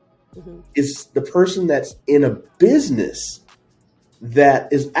too, is the person that's in a business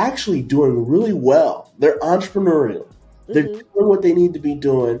that is actually doing really well. They're entrepreneurial. They're doing what they need to be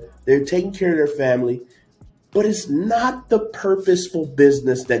doing. They're taking care of their family, but it's not the purposeful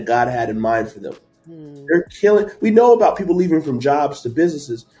business that God had in mind for them. They're killing. We know about people leaving from jobs to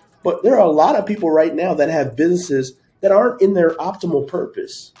businesses, but there are a lot of people right now that have businesses that aren't in their optimal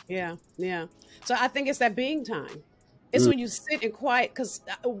purpose. Yeah. So I think it's that being time. It's when you sit in quiet, because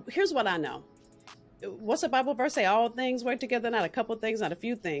here's what I know. What's the Bible verse say? All things work together, not a couple of things, not a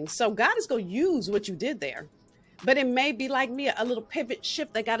few things. So God is going to use what you did there. But it may be like me, a little pivot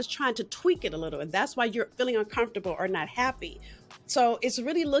shift that God is trying to tweak it a little. And that's why you're feeling uncomfortable or not happy. So it's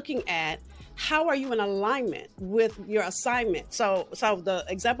really looking at how are you in alignment with your assignment. So the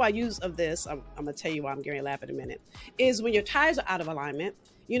example I use of this, I'm going to tell you why I'm going to laugh in a minute, is when your tires are out of alignment,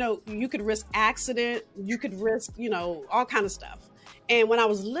 you know, you could risk accident, you could risk, you know, all kind of stuff. And when I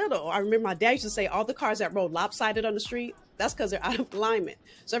was little, I remember my dad used to say all the cars that rode lopsided on the street, that's because they're out of alignment.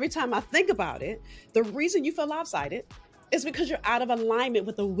 So every time I think about it, the reason you feel lopsided is because you're out of alignment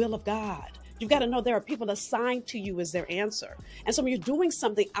with the will of God. You've got to know there are people assigned to you as their answer. And so when you're doing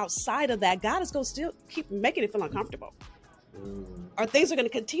something outside of that, God is going to still keep making it feel uncomfortable. Or things are going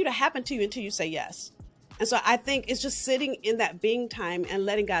to continue to happen to you until you say yes. And so I think it's just sitting in that being time and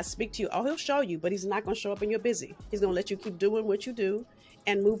letting God speak to you. Oh, he'll show you, but he's not going to show up when you're busy. He's going to let you keep doing what you do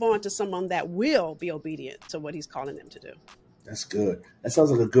and move on to someone that will be obedient to what he's calling them to do. That's good. That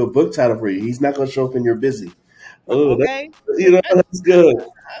sounds like a good book title for you. He's not going to show up when you're busy. Oh, okay. That's good.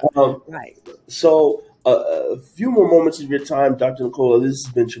 Right. So a few more moments of your time, Dr. Nicola. This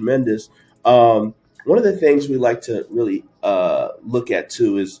has been tremendous. One of the things we like to really look at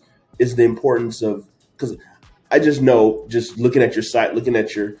too is the importance of, because I just know, just looking at your site, looking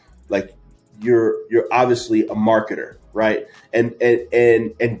at your you're obviously a marketer, right?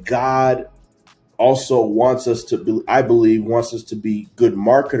 And God also wants us to be, I believe, wants us to be good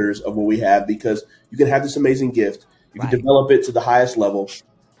marketers of what we have, because you can have this amazing gift, you can develop it to the highest level,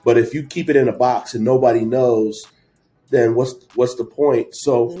 but if you keep it in a box and nobody knows, then what's the point?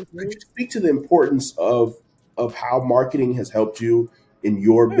 So could you speak to the importance of how marketing has helped you in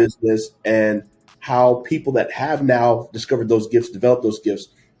your business, and how people that have now discovered those gifts, developed those gifts,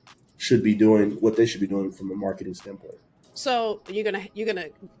 should be doing what they should be doing from a marketing standpoint? So you're gonna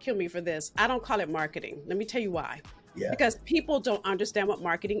kill me for this. I don't call it marketing. Let me tell you why. Yeah. Because people don't understand what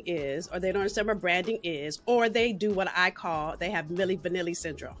marketing is, or they don't understand what branding is, or they do what I call, they have Milli Vanilli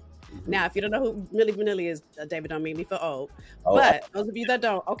syndrome. Now, if you don't know who Milli Vanilli is, David, don't mean me for old. But those of you that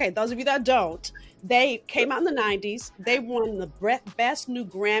don't, they came out in the 90s. They won the best new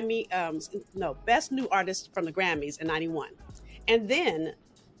best new artist from the Grammys in 91. And then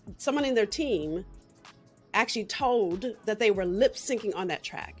someone in their team actually told that they were lip syncing on that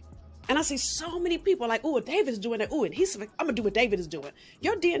track. And I see so many people like, oh, David's doing it. Oh, and he's like, I'm going to do what David is doing.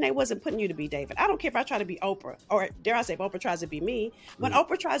 Your DNA wasn't putting you to be David. I don't care if I try to be Oprah, or dare I say, if Oprah tries to be me. When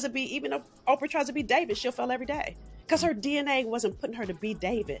Oprah tries to be, even if Oprah tries to be David, she'll fail every day, because her DNA wasn't putting her to be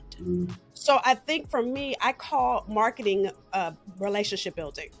David. So I think for me, I call marketing relationship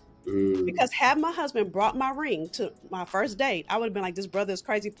building. Because had my husband brought my ring to my first date, I would have been like, this brother is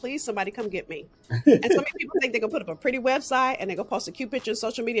crazy. Please, somebody come get me. And so many people think they're going to put up a pretty website and they're going to post a cute picture on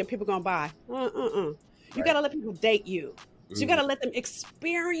social media and people going to buy. You got to let people date you. So you got to let them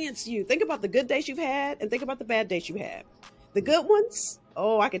experience you. Think about the good dates you've had and think about the bad dates you had. The good ones,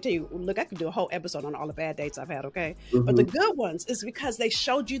 I can tell you, look, I could do a whole episode on all the bad dates I've had, okay? But the good ones is because they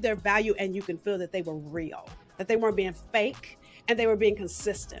showed you their value and you can feel that they were real, that they weren't being fake, and they were being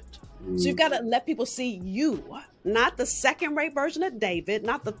consistent. So you've got to let people see you, not the second-rate version of David,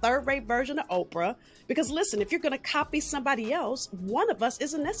 not the third-rate version of Oprah. Because listen, if you're going to copy somebody else, one of us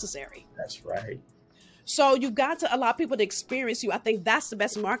isn't necessary. That's right. So you've got to allow people to experience you. I think that's the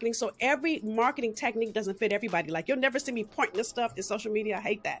best marketing. So every marketing technique doesn't fit everybody. Like, you'll never see me pointing this stuff in social media. I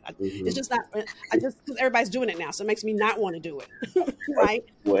hate that. It's just not, because everybody's doing it now. So it makes me not want to do it. Right?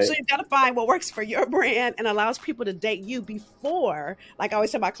 So you've got to find what works for your brand and allows people to date you before, like I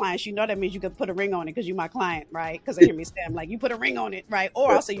always tell my clients, that means you can put a ring on it because you're my client, right? Because they hear me say, I'm like, you put a ring on it, right?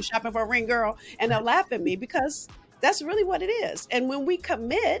 Or I'll say, you shopping for a ring, girl. And they'll laugh at me because that's really what it is. And when we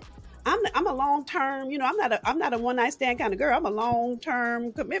commit, I'm a long-term, I'm not a one-night stand kind of girl. I'm a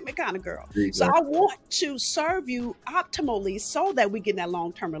long-term commitment kind of girl. Exactly. So I want to serve you optimally so that we get in that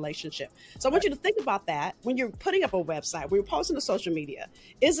long-term relationship. So I want you to think about that when you're putting up a website, when you're posting to social media.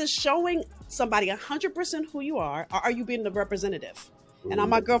 Is it showing somebody 100% who you are, or are you being the representative? And all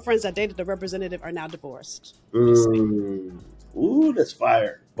my girlfriends that dated the representative are now divorced. Ooh, that's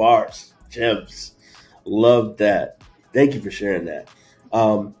fire. Bars, gems. Love that. Thank you for sharing that.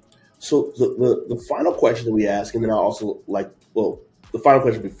 So the final question that we ask, and then I also the final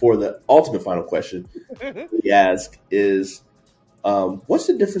question before the ultimate final question we ask is, what's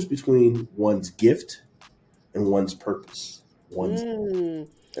the difference between one's gift and one's purpose? Well,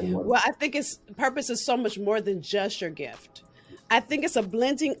 I think purpose is so much more than just your gift. I think it's a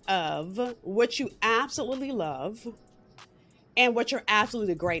blending of what you absolutely love and what you're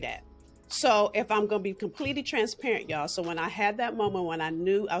absolutely great at. So if I'm going to be completely transparent, y'all. So when I had that moment when I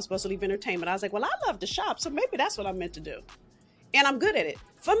knew I was supposed to leave entertainment, I was like, well, I love to shop. So maybe that's what I'm meant to do. And I'm good at it.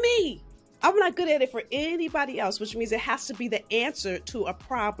 For me, I'm not good at it for anybody else, which means it has to be the answer to a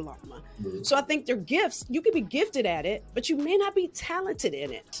problem. So I think they're gifts. You can be gifted at it, but you may not be talented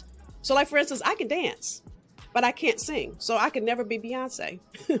in it. So like, for instance, I can dance, but I can't sing. So I could never be Beyonce,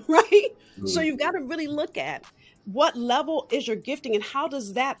 right? So you've got to really look at what level is your gifting and how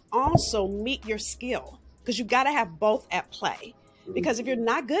does that also meet your skill? Because you've got to have both at play. Because if you're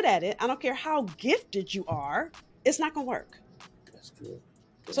not good at it, I don't care how gifted you are, it's not going to work. That's good.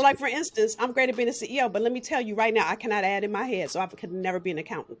 So like, for instance, I'm great at being a CEO, but let me tell you right now, I cannot add in my head. So I could never be an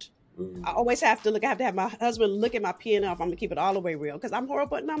accountant. I always have to have my husband look at my P&L if I'm going to keep it all the way real, because I'm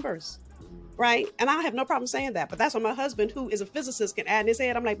horrible at numbers. Right. And I have no problem saying that. But that's why my husband, who is a physicist, can add in his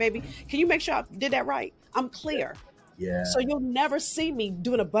head. I'm like, baby, can you make sure I did that right? I'm clear. Yeah. So you'll never see me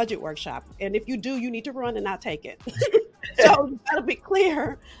doing a budget workshop. And if you do, you need to run and not take it. So you got to be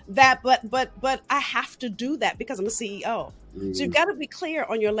clear that. But I have to do that because I'm a CEO. So you've got to be clear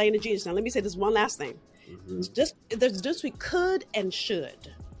on your lane of genius. Now, let me say this one last thing. There's a difference between could and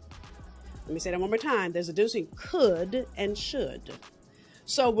should. Let me say that one more time. There's a difference between could and should.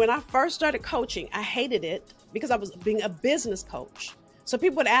 So when I first started coaching, I hated it because I was being a business coach. So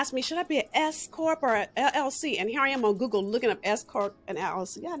people would ask me, should I be an S Corp or an LLC? And here I am on Google looking up S Corp and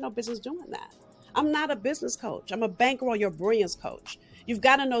LLC. I had no business doing that. I'm not a business coach. I'm a bankroll your brilliance coach. You've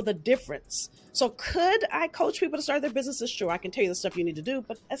got to know the difference. So could I coach people to start their businesses? Sure, I can tell you the stuff you need to do,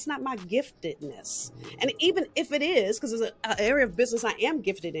 but that's not my giftedness. And even if it is, because it's an area of business I am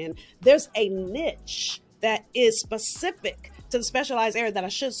gifted in, there's a niche that is specific to the specialized area that I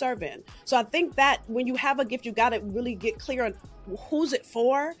should serve in. So I think that when you have a gift, you got to really get clear on who's it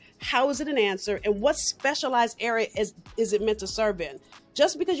for, how is it an answer, and what specialized area is it meant to serve in.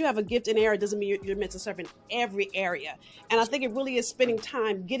 Just because you have a gift in an area doesn't mean you're meant to serve in every area. And I think it really is spending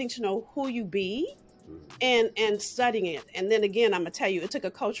time getting to know who you be and studying it. And then again, I'm going to tell you, it took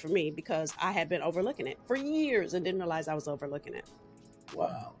a coach for me because I had been overlooking it for years and didn't realize I was overlooking it.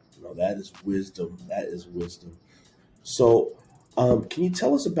 Wow. No, that is wisdom. That is wisdom. So can you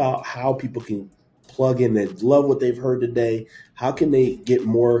tell us about how people can plug in and love what they've heard today? How can they get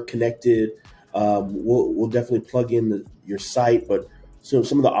more connected? We'll definitely plug in your site, but so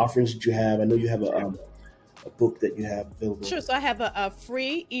some of the offerings that you have, I know you have a book that you have available. Sure. So I have a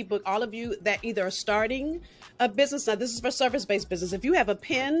free ebook. All of you that either are starting a business, now this is for service-based business. If you have a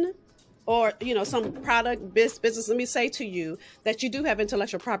pen or, some product business, let me say to you that you do have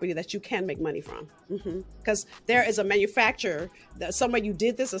intellectual property that you can make money from. Because there is a manufacturer that somewhere you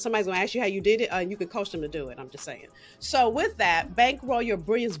did this, or somebody's going to ask you how you did it, and you can coach them to do it. I'm just saying. So with that,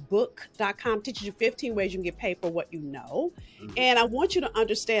 BankrollYourBrillianceBook.com teaches you 15 ways you can get paid for what you know. And I want you to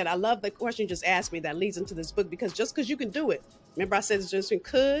understand, I love the question you just asked me that leads into this book, because just because you can do it, remember I said it's just between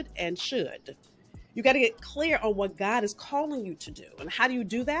could and should. You got to get clear on what God is calling you to do. And how do you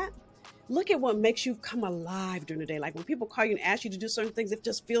do that? Look at what makes you come alive during the day. Like when people call you and ask you to do certain things, it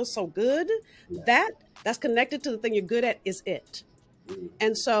just feels so good. Yeah. That's connected to the thing you're good at is it.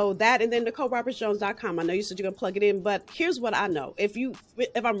 And so that, and then NicoleRobertsJones.com. I know you said you're going to plug it in, but here's what I know. If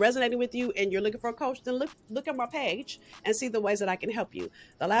I'm resonating with you and you're looking for a coach, then look at my page and see the ways that I can help you.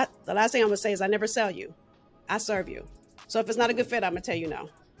 The last thing I'm going to say is I never sell you. I serve you. So if it's not a good fit, I'm going to tell you no.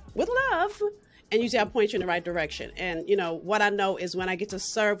 With love. And usually I point you in the right direction. And, what I know is when I get to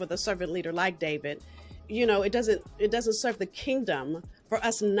serve with a servant leader like David, it doesn't serve the kingdom for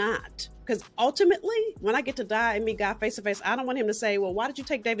us not. Because ultimately, when I get to die and meet God face to face, I don't want him to say, well, why did you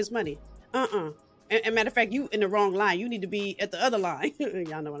take David's money? And matter of fact, you in the wrong line. You need to be at the other line.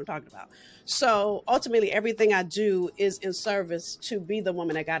 Y'all know what I'm talking about. So ultimately, everything I do is in service to be the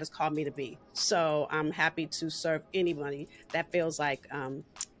woman that God has called me to be. So I'm happy to serve anybody that feels like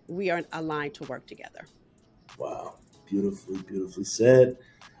we are aligned to work together. Wow. Beautifully said.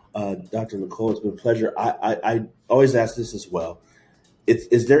 Dr. Nicole, it's been a pleasure. I always ask this as well.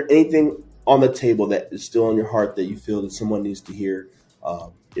 Is there anything on the table that is still on your heart that you feel that someone needs to hear?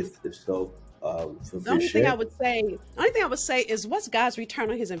 If so, feel free the only to share. thing I would say is, what's God's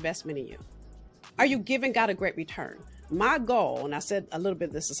return on his investment in you? Are you giving God a great return? My goal, and I said a little bit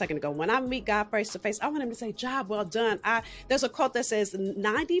of this a second ago, when I meet God face to face, I want him to say, job well done. There's a quote that says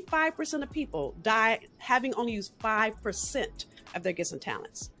 95% of people die having only used 5% of their gifts and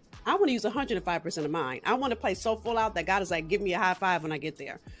talents. I want to use 105% of mine. I want to play so full out that God is like, give me a high five when I get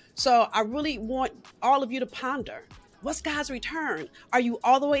there. So I really want all of you to ponder, what's God's return? Are you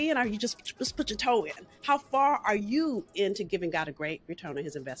all the way in? Or are you just put your toe in? How far are you into giving God a great return on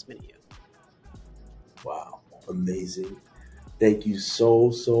his investment in you? Wow. Amazing. Thank you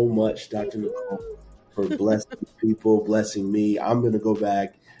so much, Dr. Nicole, for blessing people, blessing me. I'm going to go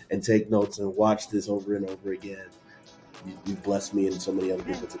back and take notes and watch this over and over again. You blessed me and so many other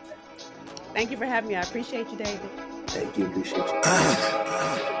people today. Thank you for having me. I appreciate you, David. Thank you. Appreciate you.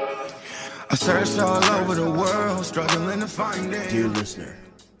 I searched all over the world, struggling to find it. Dear listener,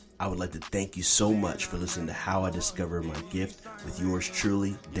 I would like to thank you so much for listening to How I Discovered My Gift with yours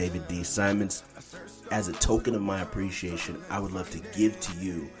truly, David D. Simons. As a token of my appreciation, I would love to give to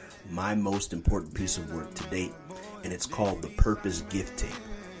you my most important piece of work to date, and it's called the Purpose Gift Tape.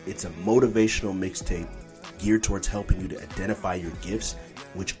 It's a motivational mixtape geared towards helping you to identify your gifts,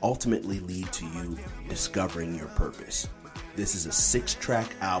 which ultimately lead to you discovering your purpose. This is a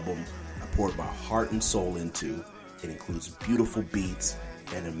 6-track album I poured my heart and soul into. It includes beautiful beats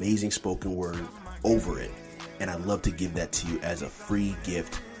and amazing spoken word over it, and I'd love to give that to you as a free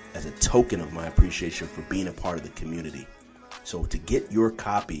gift, as a token of my appreciation for being a part of the community. So to get your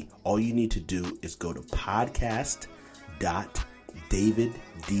copy, all you need to do is go to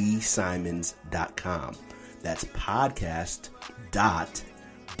podcast.daviddsimons.com. That's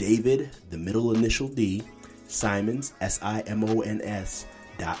podcast.david, the middle initial D, Simons,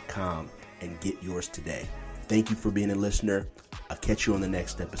 SIMONS.com, and get yours today. Thank you for being a listener. I'll catch you on the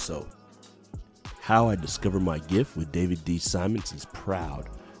next episode. How I Discover My Gift with David D. Simons is proud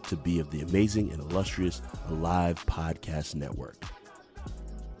to be of the amazing and illustrious Alive Podcast Network.